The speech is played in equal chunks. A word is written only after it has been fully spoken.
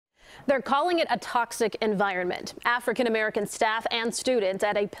They're calling it a toxic environment. African-American staff and students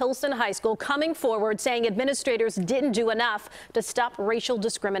at a Pilsen high school coming forward saying administrators didn't do enough to stop racial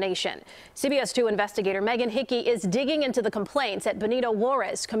discrimination. CBS 2 investigator Megan Hickey is digging into the complaints at Benito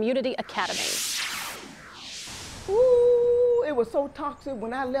Juarez Community Academy. Ooh, it was so toxic.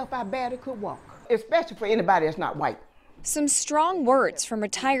 When I left, I barely could walk, especially for anybody that's not white. Some strong words from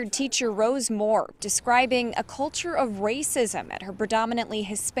retired teacher Rose Moore describing a culture of racism at her predominantly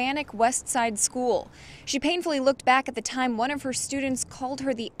Hispanic West Side school. She painfully looked back at the time one of her students called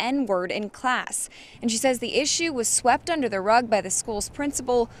her the N-word in class. And she says the issue was swept under the rug by the school's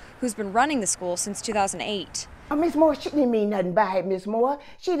principal, who's been running the school since 2008. Miss Moore, she didn't mean nothing by it, Miss Moore.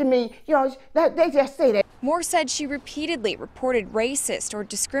 She didn't mean, they just say that. Moore said she repeatedly reported racist or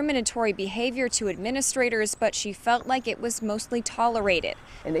discriminatory behavior to administrators, but she felt like it was mostly tolerated.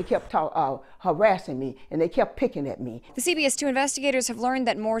 And they kept harassing me, and they kept picking at me. The CBS 2 investigators have learned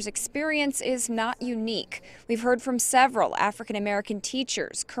that Moore's experience is not unique. We've heard from several African-American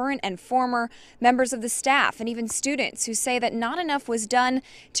teachers, current and former, members of the staff, and even students who say that not enough was done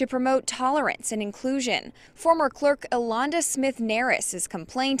to promote tolerance and inclusion. Former clerk Elonda Smith-Naris's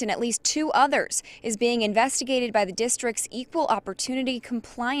complaint, and at least 2 others, is being investigated by the district's Equal Opportunity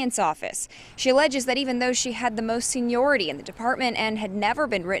Compliance Office. She alleges that even though she had the most seniority in the department and had never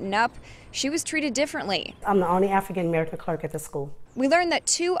been written up, she was treated differently. I'm the only African-American clerk at the school. We learned that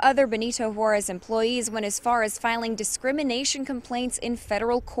 2 other Benito Juarez employees went as far as filing discrimination complaints in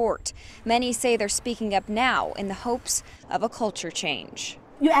federal court. Many say they're speaking up now in the hopes of a culture change.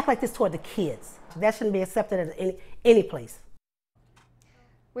 You act like this toward the kids. That shouldn't be accepted at any place.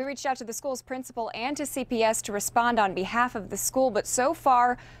 We reached out to the school's principal and to CPS to respond on behalf of the school, but so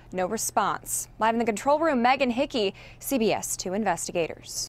far, no response. Live in the control room, Megan Hickey, CBS 2 investigators.